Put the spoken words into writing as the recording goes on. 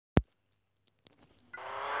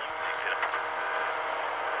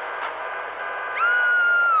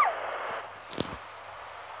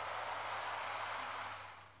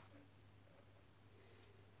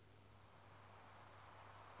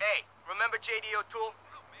J.D. O'Toole?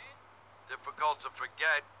 Difficult to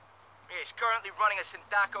forget. He's currently running a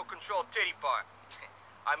Sindaco-controlled titty bar.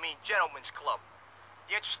 I mean, gentleman's club.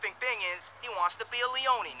 The interesting thing is, he wants to be a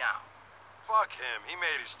Leone now. Fuck him. He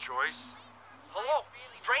made his choice. Hello?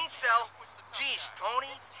 Brain cell? Geez,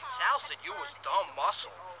 Tony, Sal said you was dumb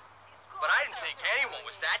muscle. But I didn't think anyone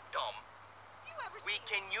was that dumb. We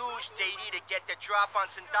can use JD to get the drop on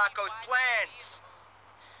Sindaco's plans.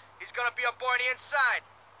 He's gonna be up on the inside.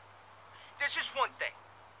 There's just one thing.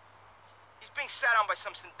 He's being sat on by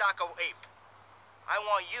some Sindaco ape. I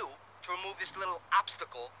want you to remove this little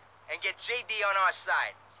obstacle and get JD on our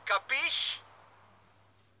side. Capiche?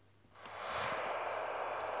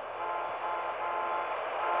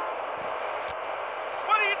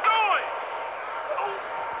 What are you doing?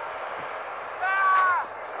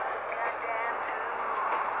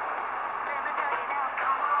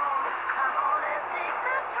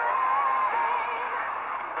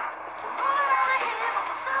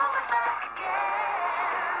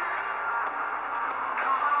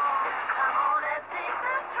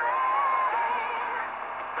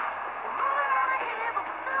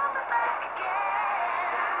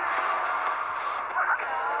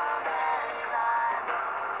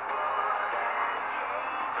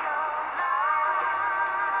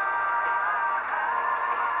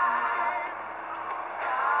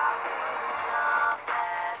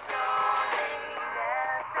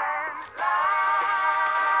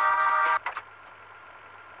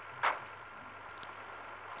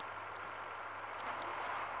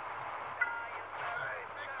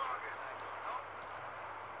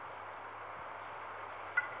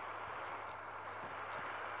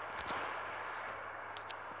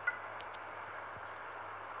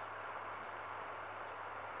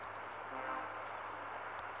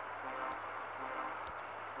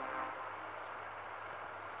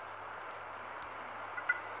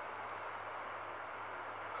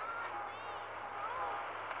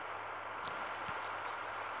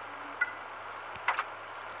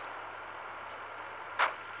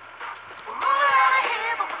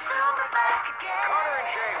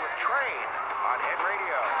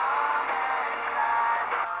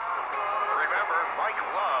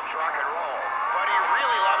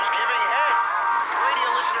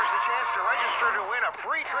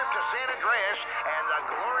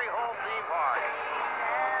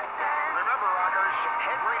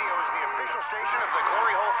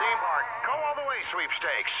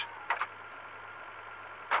 Sweepstakes.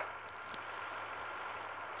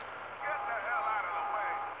 Get the hell out of the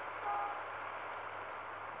way.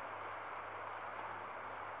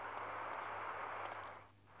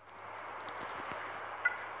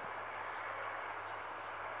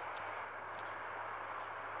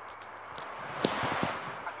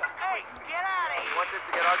 Hey, get out of here! You want this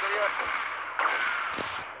to get uglier?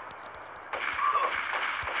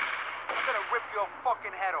 I'm gonna rip your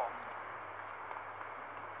fucking head off.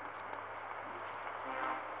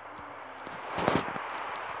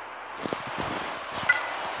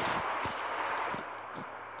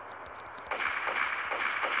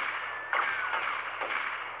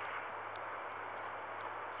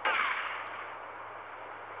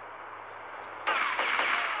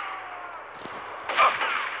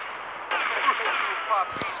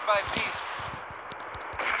 Piece by piece.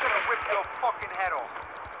 I'm gonna rip your fucking head off.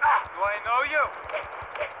 Do I know you?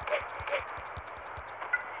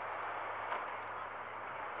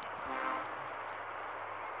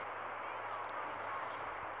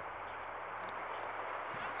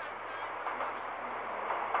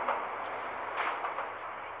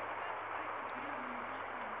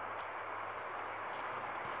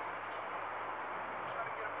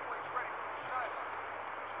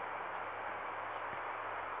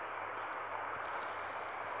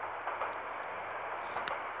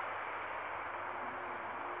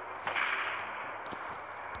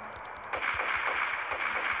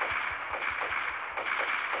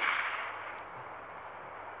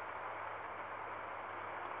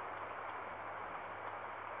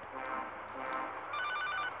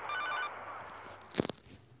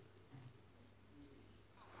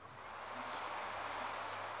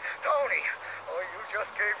 Tony, oh, you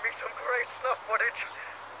just gave me some great snuff footage.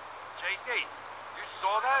 JD, you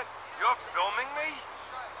saw that? You're filming me?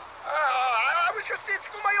 I was just in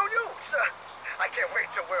for my own use. I can't wait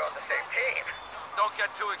till we're on the same team. Don't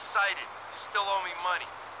get too excited. You still owe me money.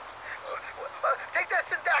 Take that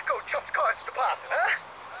Sindaco chumps car's deposit, huh?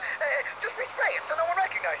 Just respray it so no one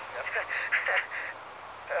recognizes it.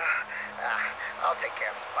 I'll take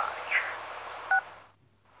care of the body.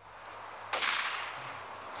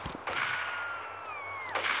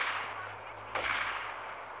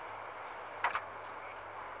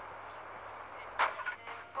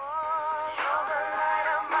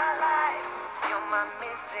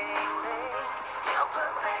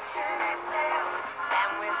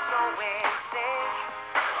 And we're so insane.